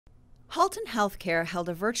Halton Healthcare held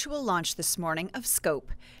a virtual launch this morning of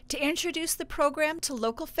Scope to introduce the program to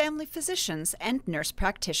local family physicians and nurse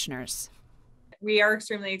practitioners. We are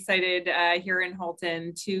extremely excited here in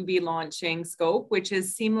Halton to be launching Scope, which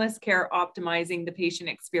is seamless care optimizing the patient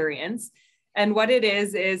experience. And what it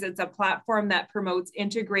is it's a platform that promotes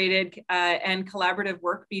integrated and collaborative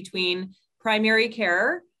work between primary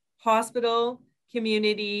care, hospital,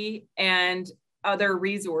 community, and other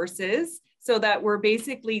resources, so that we're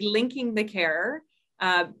basically linking the care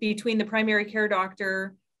between the primary care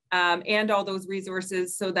doctor and all those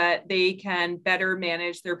resources so that they can better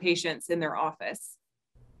manage their patients in their office.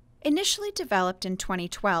 Initially developed in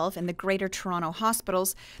 2012 in the Greater Toronto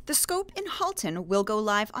hospitals, the Scope in Halton will go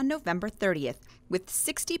live on November 30th with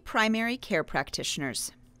 60 primary care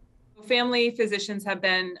practitioners. Family physicians have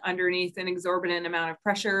been underneath an exorbitant amount of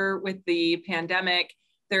pressure with the pandemic.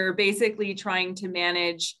 They're basically trying to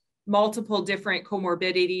manage multiple different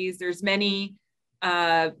comorbidities. There's many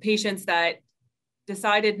patients that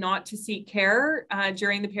decided not to seek care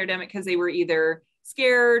during the pandemic because they were either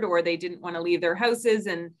scared or they didn't want to leave their houses.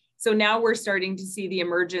 And so now we're starting to see the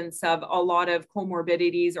emergence of a lot of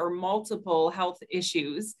comorbidities or multiple health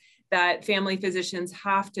issues that family physicians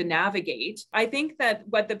have to navigate. I think that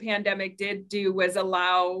what the pandemic did do was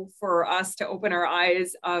allow for us to open our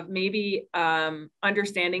eyes of maybe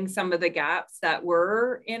understanding some of the gaps that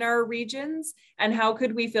were in our regions, and how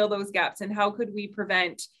could we fill those gaps, and how could we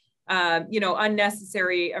prevent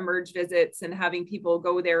unnecessary emerge visits and having people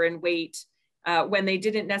go there and wait when they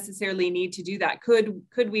didn't necessarily need to do that.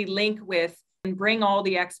 Could we link with and bring all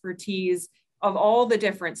the expertise of all the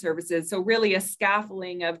different services? So really a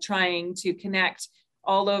scaffolding of trying to connect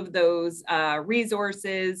all of those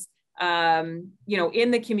resources, in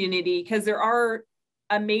the community, because there are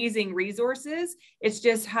amazing resources. It's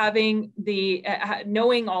just having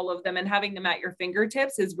knowing all of them and having them at your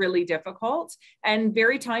fingertips is really difficult and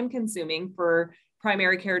very time consuming for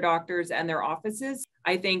primary care doctors and their offices.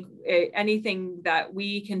 I think anything that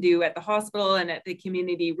we can do at the hospital and at the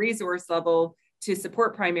community resource level to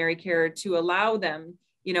support primary care, to allow them,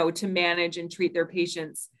 to manage and treat their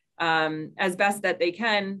patients as best that they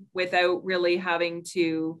can without really having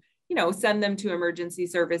to, send them to emergency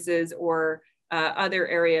services or other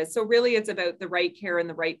areas. So really it's about the right care in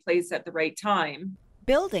the right place at the right time.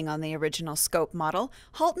 Building on the original Scope model,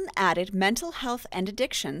 Halton added mental health and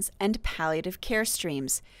addictions and palliative care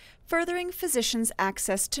streams, furthering physicians'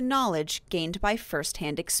 access to knowledge gained by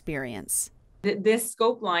firsthand experience. This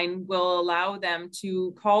Scope line will allow them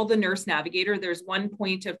to call the nurse navigator. There's one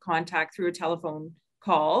point of contact through a telephone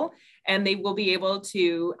call, and they will be able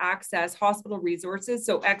to access hospital resources,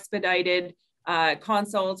 so expedited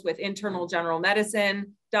consults with internal general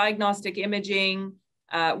medicine, diagnostic imaging,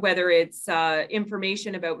 whether it's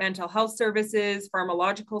information about mental health services,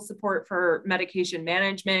 pharmacological support for medication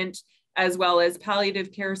management, as well as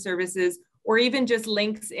palliative care services, or even just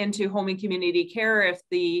links into home and community care if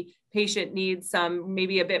the patient needs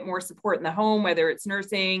maybe a bit more support in the home, whether it's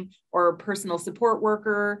nursing or personal support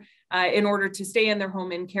worker, in order to stay in their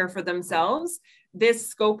home and care for themselves. This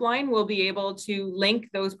Scope line will be able to link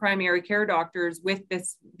those primary care doctors with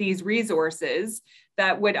these resources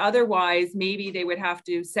that would otherwise, maybe they would have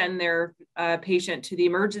to send their patient to the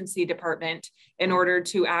emergency department in order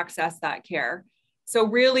to access that care. So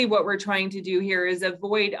really what we're trying to do here is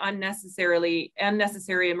avoid unnecessary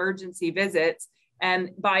emergency visits.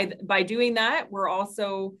 And by doing that, we're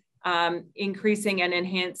also increasing and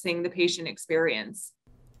enhancing the patient experience.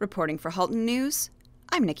 Reporting for Halton News,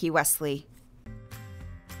 I'm Nikki Wesley.